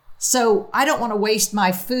full. So I don't want to waste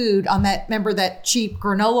my food on that. Remember that cheap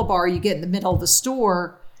granola bar you get in the middle of the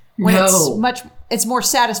store when it's more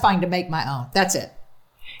satisfying to make my own. That's it.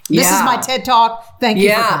 This is my TED Talk. Thank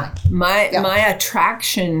you for coming. My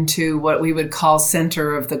attraction to what we would call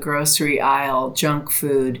center of the grocery aisle junk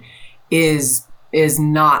food is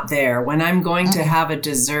not there. When I'm going to have a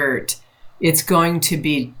dessert, it's going to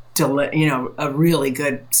be a really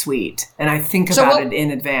good sweet. And I think about it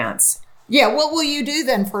in advance. Yeah. What will you do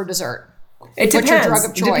then for dessert? It depends. What's your drug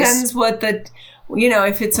of choice? It depends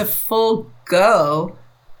if it's a full go,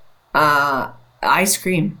 ice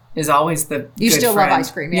cream is always the You good still friend. love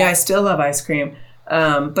ice cream, Yeah, I still love ice cream.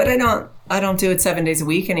 But I don't do it 7 days a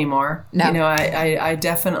week anymore. No. I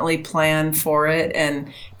definitely plan for it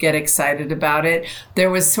and get excited about it. There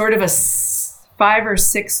was sort of a 5 or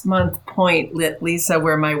 6 month point, Lisa,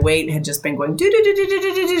 where my weight had just been going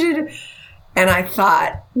do. And I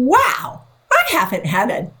thought, wow, I haven't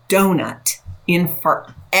had a donut in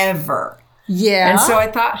forever. Yeah. And so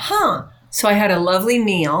I thought, So I had a lovely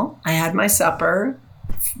meal. I had my supper,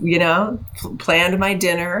 planned my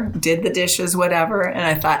dinner, did the dishes, whatever. And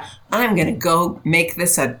I thought, I'm going to go make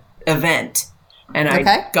this an event. And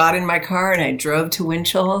I got in my car and I drove to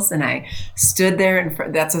Winchell's and I stood there.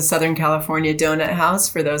 And that's a Southern California donut house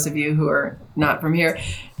for those of you who are not from here.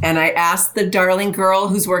 And I asked the darling girl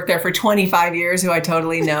who's worked there for 25 years, who I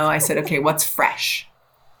totally know, I said, okay, what's fresh?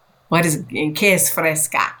 What is, ¿qué es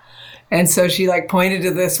fresca? And so she pointed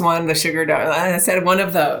to this one, the sugar donut. And I said, one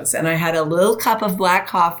of those. And I had a little cup of black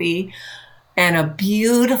coffee and a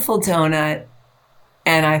beautiful donut.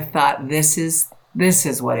 And I thought, this is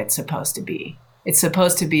what it's supposed to be. It's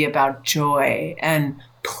supposed to be about joy and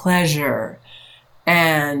pleasure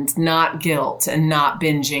and not guilt and not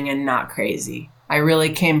binging and not crazy. I really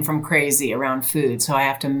came from crazy around food. So I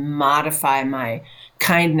have to modify my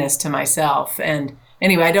kindness to myself. And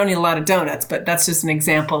anyway, I don't eat a lot of donuts, but that's just an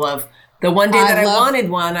example of the one day that I wanted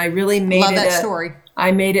one. I really made story.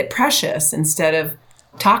 I made it precious instead of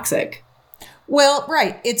toxic. Well,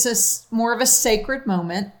 right. It's more of a sacred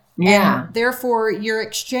moment. Yeah. And therefore, you're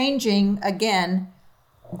exchanging, again,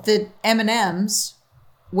 the M&Ms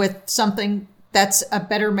with something that's a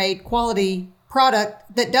better made quality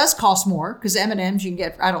product that does cost more, because M&Ms you can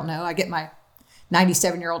get, I don't know, I get my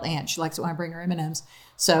 97-year-old aunt. She likes it when I bring her M&Ms.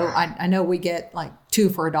 So I know we get 2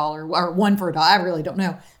 for $1 or 1 for $1. I really don't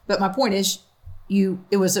know. But my point is,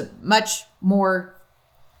 it was a much more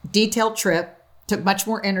detailed trip, took much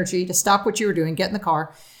more energy to stop what you were doing, get in the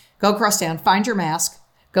car, go across town, find your mask,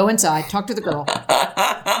 go inside, talk to the girl,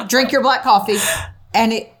 drink your black coffee,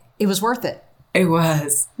 and it was worth it. It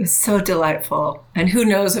was so delightful. And who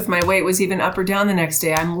knows if my weight was even up or down the next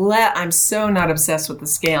day. I'm so not obsessed with the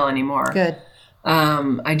scale anymore. Good.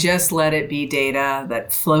 I just let it be data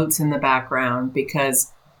that floats in the background,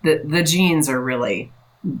 because the genes are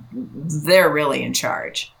they're really in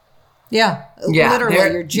charge. Yeah, literally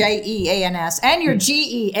your JEANS and your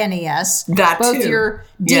GENES, both too. Your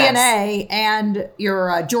DNA and your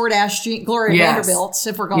Jordache Gloria Vanderbilts,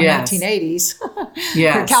 if we're going 1980s,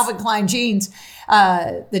 your Calvin Klein genes,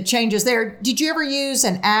 the changes there. Did you ever use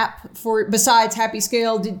an app besides Happy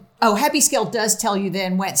Scale? Happy Scale does tell you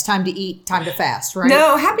then when it's time to eat, time to fast, right?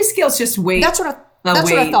 No, Happy Scale's just weight. That's what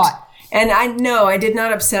I thought. And I did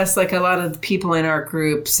not obsess like a lot of the people in our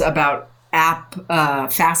groups about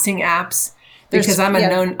fasting apps, because I'm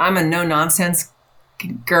a no nonsense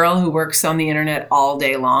girl who works on the internet all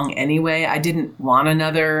day long anyway. I didn't want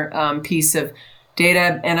another piece of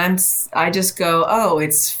data, and I just go,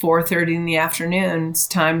 it's 4:30 in the afternoon. It's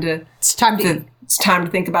time to eat. It's time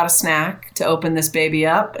to think about a snack to open this baby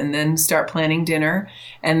up, and then start planning dinner.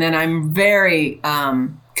 And then I'm very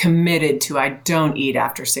committed to I don't eat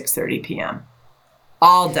after 6:30 p.m.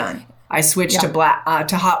 All done. I switched to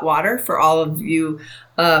hot water for all of you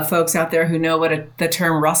folks out there who know what the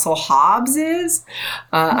term Russell Hobbs is.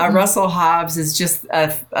 A Russell Hobbs is just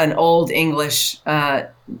an old English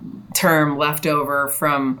term left over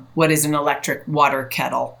from what is an electric water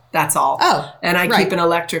kettle. That's all. And I keep an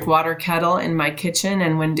electric water kettle in my kitchen,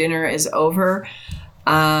 and when dinner is over,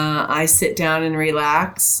 I sit down and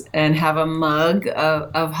relax and have a mug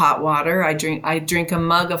of hot water. I drink a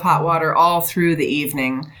mug of hot water all through the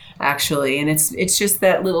evening, actually. And it's just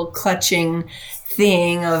that little clutching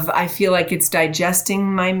thing of, I feel like it's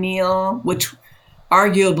digesting my meal, which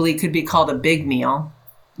arguably could be called a big meal,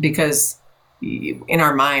 because in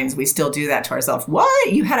our minds, we still do that to ourselves.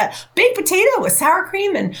 What? You had a baked potato with sour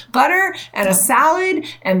cream and butter and a salad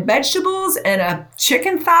and vegetables and a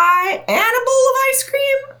chicken thigh and a bowl of ice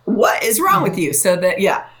cream? What is wrong with you? So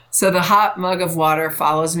the hot mug of water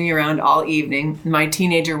follows me around all evening. My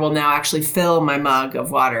teenager will now actually fill my mug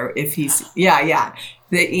of water if he's, what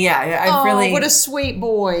a sweet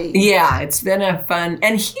boy. Yeah, it's been a fun.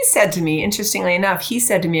 And he said to me, interestingly enough, a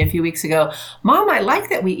few weeks ago, Mom, I like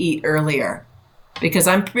that we eat earlier, because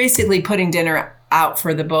I'm basically putting dinner out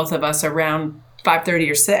for the both of us around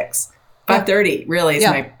 5:30 or 6. 5:30 really is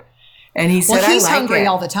my. And he said, he's I like hungry it.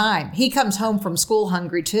 all the time. He comes home from school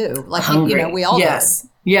hungry too. Hungry. We all do.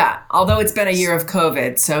 Yeah, although it's been a year of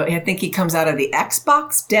COVID, so I think he comes out of the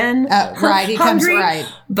Xbox den. Right, he comes right.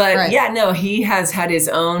 But right. yeah, no, he has had his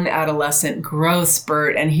own adolescent growth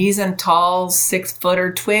spurt, and he's a tall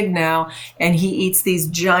 6-footer twig now, and he eats these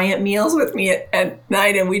giant meals with me at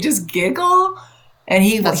night, and we just giggle. And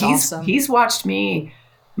awesome. He's watched me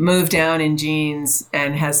move down in jeans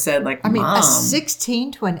and has said, like, Mom. A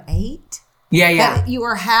 16 to an 8? Yeah. You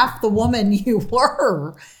are half the woman you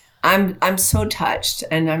were. I'm so touched,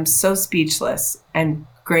 and I'm so speechless and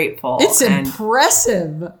grateful. It's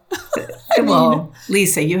impressive. Well,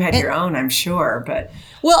 Lisa, you had your own, I'm sure, but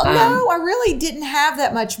no, I really didn't have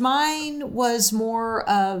that much. Mine was more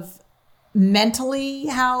of mentally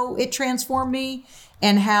how it transformed me,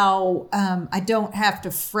 and how I don't have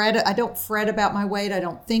to fret. I don't fret about my weight. I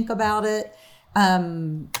don't think about it.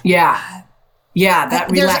 That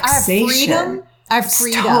relaxation. I have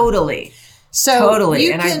freedom. Totally. So totally.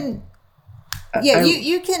 You can,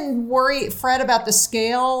 you can fret about the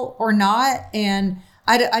scale or not. And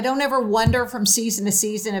I don't ever wonder from season to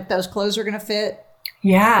season if those clothes are going to fit.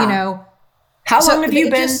 Yeah. How long have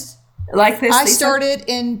you been like this? I started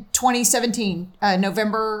in 2017,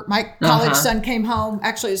 November. My college son came home.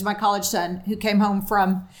 Actually, it was my college son who came home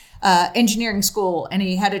from engineering school, and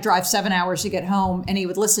he had to drive 7 hours to get home, and he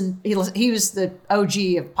would listen. He was the OG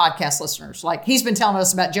of podcast listeners. Like, he's been telling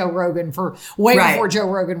us about Joe Rogan for before Joe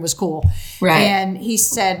Rogan was cool. Right. And he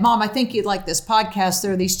said, Mom, I think you'd like this podcast.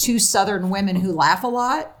 There are these two Southern women who laugh a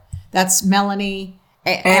lot. That's Melanie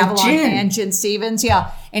Avalon and Jen Stevens.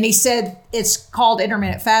 Yeah. And he said, it's called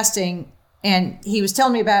Intermittent Fasting. And he was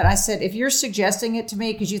telling me about it. I said, if you're suggesting it to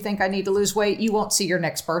me because you think I need to lose weight, you won't see your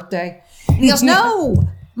next birthday. And he goes, no.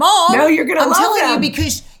 Mom, no, you're gonna love them. I'm telling you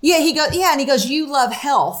because, and he goes, you love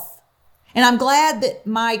health. And I'm glad that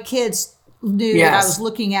my kids knew that I was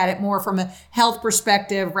looking at it more from a health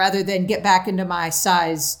perspective rather than get back into my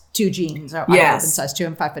size 2 jeans. I live in size 2,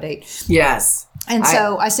 I'm 5'8". Yes. And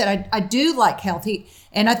so I said, I do like health.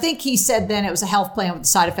 And I think he said then it was a health plan with the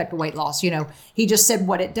side effect of weight loss. He just said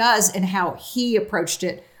what it does and how he approached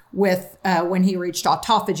it with when he reached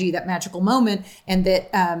autophagy, that magical moment, and that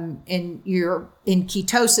you're in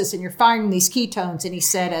ketosis and you're firing these ketones. And he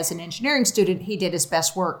said, as an engineering student, he did his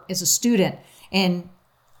best work as a student in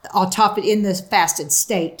autophagy in the fasted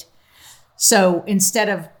state. So instead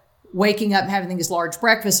of waking up and having these large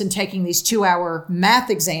breakfasts and taking these 2-hour math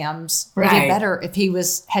exams, he did better if he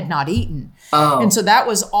had not eaten. Oh. And so that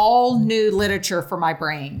was all new literature for my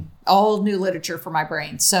brain.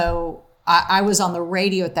 So I was on the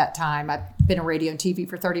radio at that time. I've been in radio and TV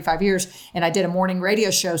for 35 years, and I did a morning radio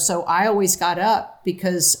show. So I always got up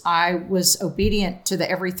because I was obedient to the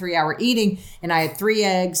every 3-hour eating, and I had 3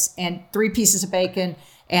 eggs and 3 pieces of bacon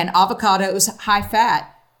and avocados, high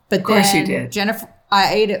fat. But of course you did. Jennifer,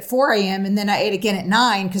 I ate at 4 a.m. and then I ate again at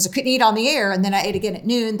 9 because I couldn't eat on the air. And then I ate again at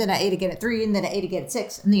noon. Then I ate again at 3, and then I ate again at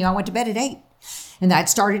 6. And then I went to bed at 8. And I'd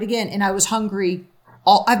started again, and I was hungry.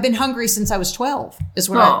 I've been hungry since I was 12 is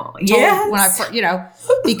what I told when I,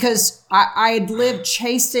 because I had lived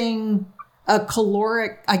chasing a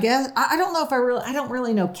caloric, I guess. I don't know if I don't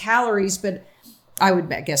really know calories, but I would,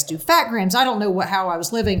 do fat grams. I don't know how I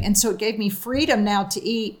was living. And so it gave me freedom now to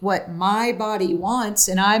eat what my body wants.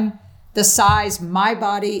 And I'm the size my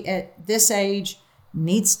body at this age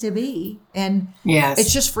needs to be. And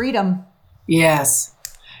it's just freedom. Yes.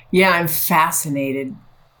 Yeah, I'm fascinated.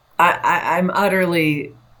 I'm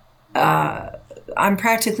utterly, I'm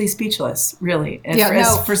practically speechless, really. And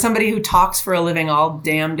for somebody who talks for a living all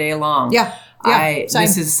damn day long.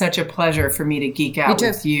 This is such a pleasure for me to geek out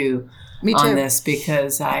with you on this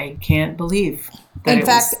because I can't believe that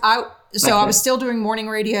I was still doing morning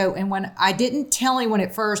radio, and when I didn't tell anyone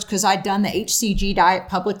at first because I'd done the HCG diet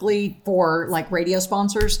publicly for like radio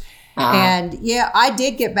sponsors. And I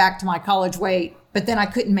did get back to my college weight, but then I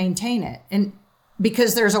couldn't maintain it. And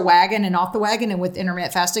because there's a wagon and off the wagon, and with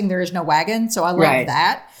intermittent fasting, there is no wagon. So I love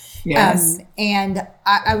that. Yes. And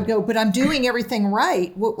I would go, but I'm doing everything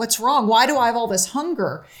right. What's wrong? Why do I have all this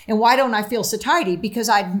hunger? And why don't I feel satiety? Because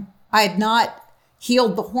I had not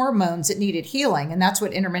healed the hormones that needed healing. And that's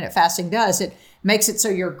what intermittent fasting does. It makes it so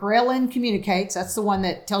your ghrelin communicates. That's the one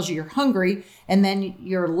that tells you you're hungry. And then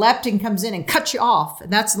your leptin comes in and cuts you off.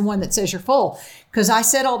 And that's the one that says you're full. Because I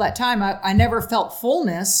said all that time, I never felt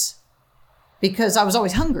fullness because I was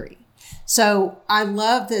always hungry. So I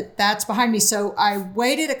love that that's behind me. So I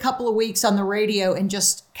waited a couple of weeks on the radio and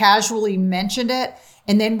just casually mentioned it.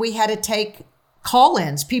 And then we had to take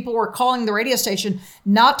call-ins. People were calling the radio station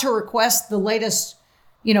not to request the latest,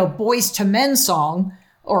 Boys to Men song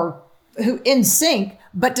or who in sync,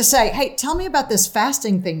 but to say, hey, tell me about this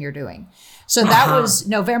fasting thing you're doing. So that was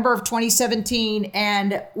November of 2017,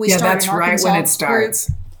 and we started that's an Arkansas right when it starts.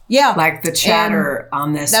 Group. Yeah. Like the chatter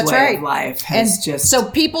on this way of life has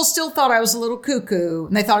So people still thought I was a little cuckoo,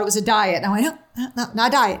 and they thought it was a diet. And I went, no, not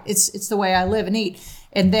a diet. It's the way I live and eat.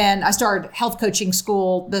 And then I started health coaching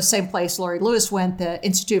school, the same place Lori Lewis went, the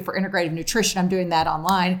Institute for Integrative Nutrition. I'm doing that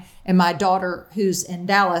online. And my daughter, who's in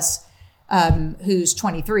Dallas, who's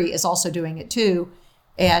 23, is also doing it too.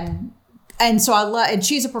 And so I love, and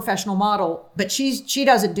she's a professional model, but she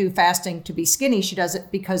doesn't do fasting to be skinny. She does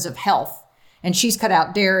it because of health. And she's cut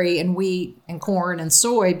out dairy and wheat and corn and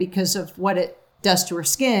soy because of what it does to her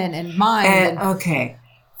skin and mind. Okay.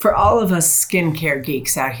 For all of us skincare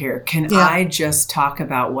geeks out here, can I just talk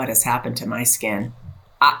about what has happened to my skin?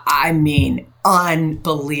 I mean,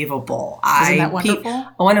 unbelievable. Isn't that wonderful?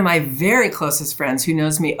 One of my very closest friends who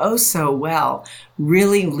knows me oh so well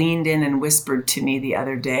really leaned in and whispered to me the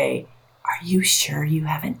other day, "Are you sure you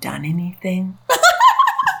haven't done anything?"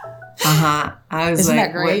 I was Isn't like,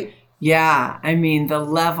 that great? What? Yeah, I mean, the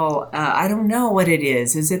level, I don't know what it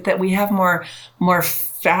is. Is it that we have more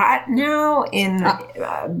fat now in good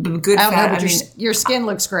I don't fat? know, but your skin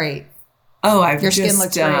looks great. Oh, Your skin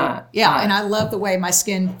looks great. And I love the way my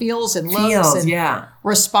skin feels and looks and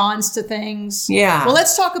responds to things. Yeah. Well,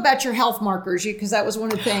 let's talk about your health markers, because that was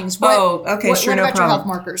one of the things. Sure, what no about problem. your health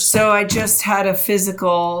markers? So I just had a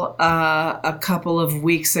physical a couple of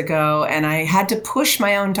weeks ago, and I had to push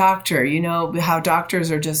my own doctor. You know how doctors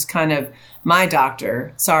are just kind of, my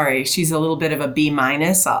doctor, sorry, she's a little bit of a B-.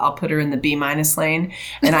 I'll put her in the B- lane.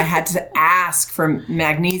 And I had to ask for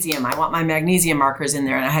magnesium. I want my magnesium markers in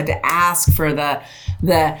there. And I had to ask for the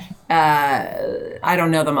I don't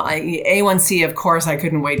know them. A1C, of course, I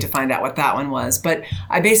couldn't wait to find out what that one was. But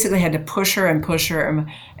I basically had to push her and push her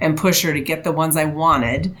and push her to get the ones I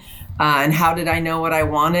wanted. And how did I know what I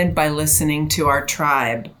wanted? By listening to our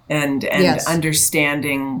tribe and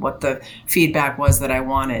understanding what the feedback was that I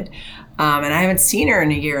wanted. And I haven't seen her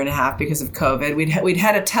in a year and a half because of COVID. We'd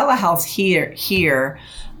had a telehealth here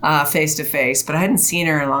face to face, but I hadn't seen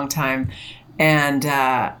her in a long time. And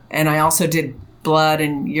I also did blood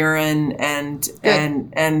and urine and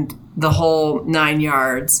the whole 9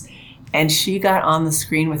 yards. And she got on the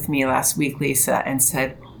screen with me last week, Lisa, and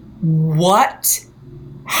said, "What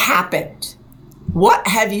happened? What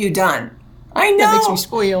have you done?" I know. That makes me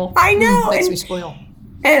squeal. I know. Makes me squeal.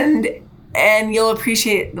 And you'll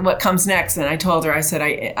appreciate what comes next. And I told her, I said,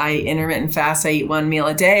 I intermittent fast. I eat one meal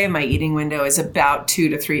a day. My eating window is about 2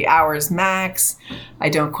 to 3 hours max. I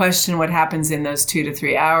don't question what happens in those 2 to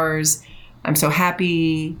 3 hours. I'm so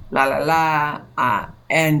happy, la, la, la.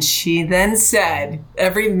 And she then said,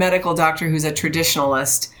 every medical doctor who's a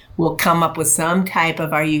traditionalist will come up with some type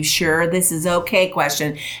of, "Are you sure this is okay?"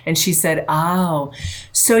 question. And she said, "Oh,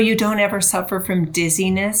 so you don't ever suffer from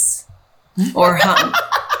dizziness or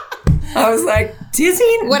I was like,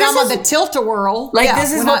 dizziness? When I'm on the tilt-a-whirl.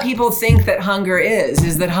 This is what people think that hunger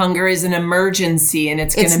is that hunger is an emergency and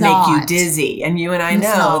it's going to make you dizzy. And you and I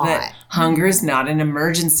know that hunger is not an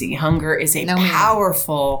emergency. Hunger is a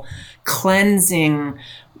powerful, cleansing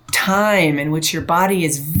time in which your body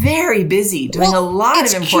is very busy doing a lot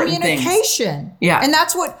of important things. Communication. Yeah. And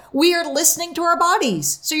that's what we are listening to our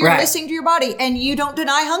bodies. So you're listening to your body and you don't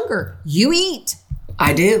deny hunger. You eat.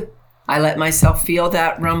 I do. I let myself feel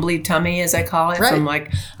that rumbly tummy, as I call it, from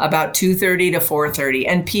like about 2:30 to 4:30.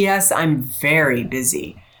 And P.S., I'm very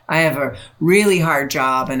busy. I have a really hard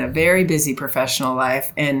job and a very busy professional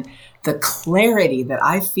life. And the clarity that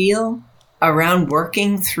I feel around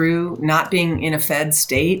working through not being in a fed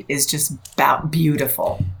state is just about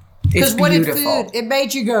beautiful. It's what beautiful. What did food? It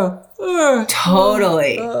made you go,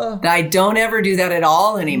 totally. I don't ever do that at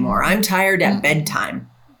all anymore. I'm tired at bedtime.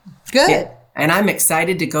 Good. Yeah. And I'm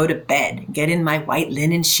excited to go to bed, get in my white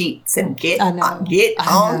linen sheets and get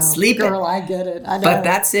on sleeping. Girl, I get it. I know. But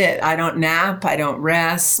that's it. I don't nap. I don't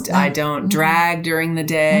rest. I don't drag during the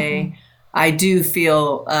day. I do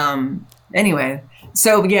feel, anyway.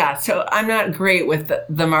 So I'm not great with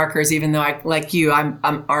the markers, even though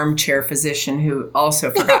I'm armchair physician who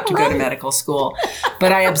also forgot to go to medical school.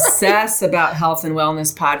 But I obsess about health and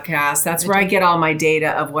wellness podcasts. That's where I get all my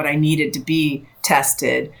data of what I needed to be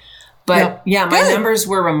tested. But my numbers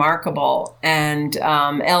were remarkable, and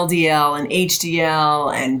LDL and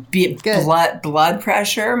HDL and blood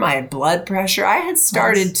pressure, my blood pressure. I had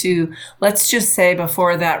started to, let's just say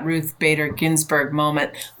before that Ruth Bader Ginsburg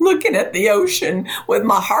moment, looking at the ocean with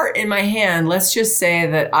my heart in my hand, let's just say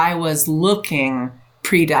that I was looking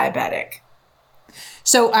pre-diabetic.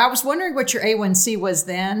 So I was wondering what your A1C was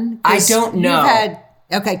then. I don't know. You had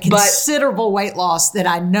considerable weight loss that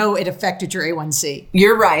I know it affected your A1C.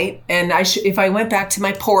 You're right. And if I went back to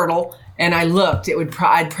my portal and I looked,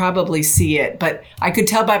 I'd probably see it, but I could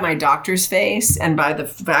tell by my doctor's face and by the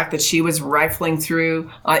fact that she was rifling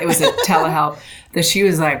through, it was a telehealth, that she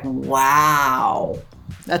was like, wow.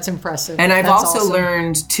 That's impressive. And I've That's also awesome.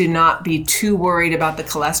 learned to not be too worried about the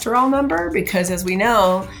cholesterol number, because as we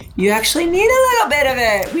know, you actually need a little bit of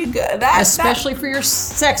it. Especially for your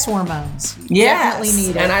sex hormones. You yes. definitely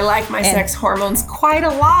need it. And I like my sex hormones quite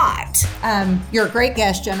a lot. You're a great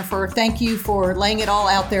guest, Jennifer. Thank you for laying it all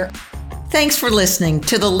out there. Thanks for listening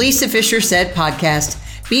to the Lisa Fisher Said podcast.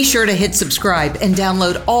 Be sure to hit subscribe and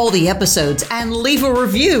download all the episodes and leave a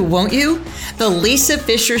review, won't you? The Lisa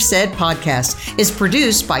Fisher Said podcast is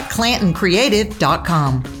produced by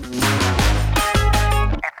ClantonCreative.com.